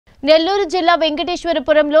నెల్లూరు జిల్లా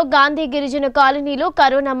వెంకటేశ్వరపురంలో గాంధీ గిరిజన కాలనీలో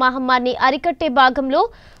కరోనా మహమ్మారిని అరికట్టే భాగంలో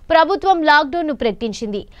ప్రభుత్వం లాక్డౌన్ను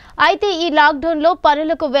ప్రకటించింది. అయితే ఈ లాక్డౌన్లో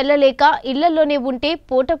పనులకు వెళ్లలేక ఇళ్లలోనే ఉంటే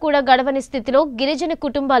పూట కూడా గడవని స్థితిలో గిరిజన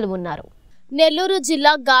కుటుంబాలు ఉన్నారు. నెల్లూరు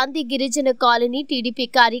జిల్లా గాంధీ గిరిజన కాలనీ టీడీపీ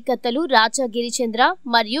కార్యకర్తలు రాజా గిరిచంద్ర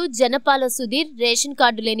మరియు జనపాల సుధీర్ రేషన్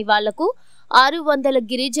కార్డు లేని వాళ్లకు 600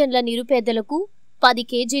 గిరిజనుల నిరుపేదలకు 10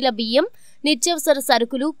 కేజీల బియ్యం, నిత్యావసర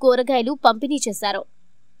సరుకులు, కూరగాయలు పంపిణీ చేశారు.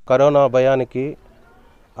 కరోనా భయానికి,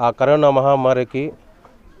 ఆ కరోనా మహమ్మారికి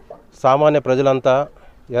సామాన్య ప్రజలంతా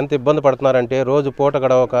ఎంత ఇబ్బంది పడుతున్నారంటే రోజు పూట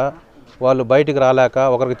గడవక వాళ్ళు బయటికి రాలేక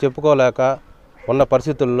ఒకరికి చెప్పుకోలేక ఉన్న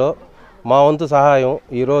పరిస్థితుల్లో మా వంతు సహాయం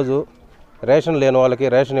ఈరోజు రేషన్ లేని వాళ్ళకి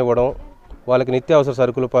రేషన్ ఇవ్వడం, వాళ్ళకి నిత్యావసర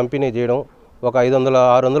సరుకులు పంపిణీ చేయడం, ఒక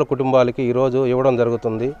 500-600 కుటుంబాలకి ఈరోజు ఇవ్వడం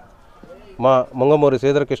జరుగుతుంది. మా ముంగమూరి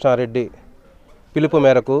శ్రీధరకృష్ణారెడ్డి పిలుపు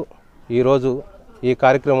మేరకు ఈరోజు ఈ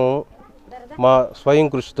కార్యక్రమం మా స్వయం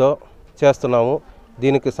కృషితో చేస్తున్నాము.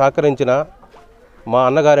 దీనికి సహకరించిన మా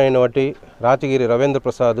అన్నగారైనటువంటి రాచగిరి రవీంద్ర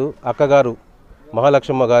ప్రసాద్, అక్కగారు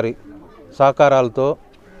మహాలక్ష్మ గారి సహకారాలతో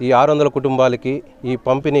ఈ 600 కుటుంబాలకి ఈ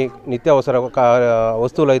పంపిణీ నిత్యావసర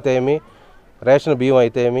వస్తువులు అయితే ఏమి, రేషన్ బియ్యం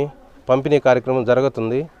అయితే ఏమి పంపిణీ కార్యక్రమం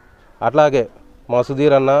జరుగుతుంది. అట్లాగే మా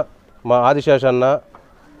సుధీర్ అన్న, మా ఆదిశేష్ అన్న,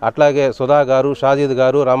 అట్లాగే సుధా గారు, షాజీద్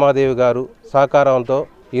గారు, రమాదేవి గారు సహకారంతో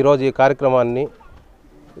ఈరోజు ఈ కార్యక్రమాన్ని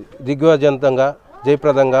దిగ్విజయంతంగా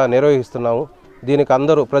జయప్రదంగా నిర్వహిస్తున్నాము.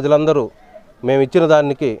 దీనికి ప్రజలందరూ మేము ఇచ్చిన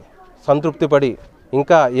దానికి సంతృప్తి పడి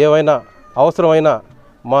ఇంకా ఏవైనా అవసరమైన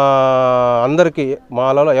మా అందరికీ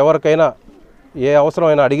మాలో ఎవరికైనా ఏ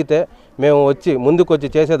అవసరమైనా అడిగితే మేము ముందుకు వచ్చి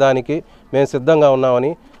చేసేదానికి మేము సిద్ధంగా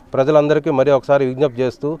ఉన్నామని ప్రజలందరికీ మరి ఒకసారి విజ్ఞప్తి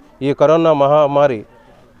చేస్తూ, ఈ కరోనా మహమ్మారి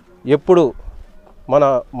ఎప్పుడు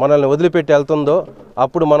మనల్ని వదిలిపెట్టి వెళ్తుందో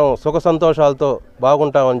అప్పుడు మనం సుఖ సంతోషాలతో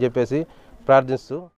బాగుంటామని చెప్పేసి ప్రార్థిస్తూ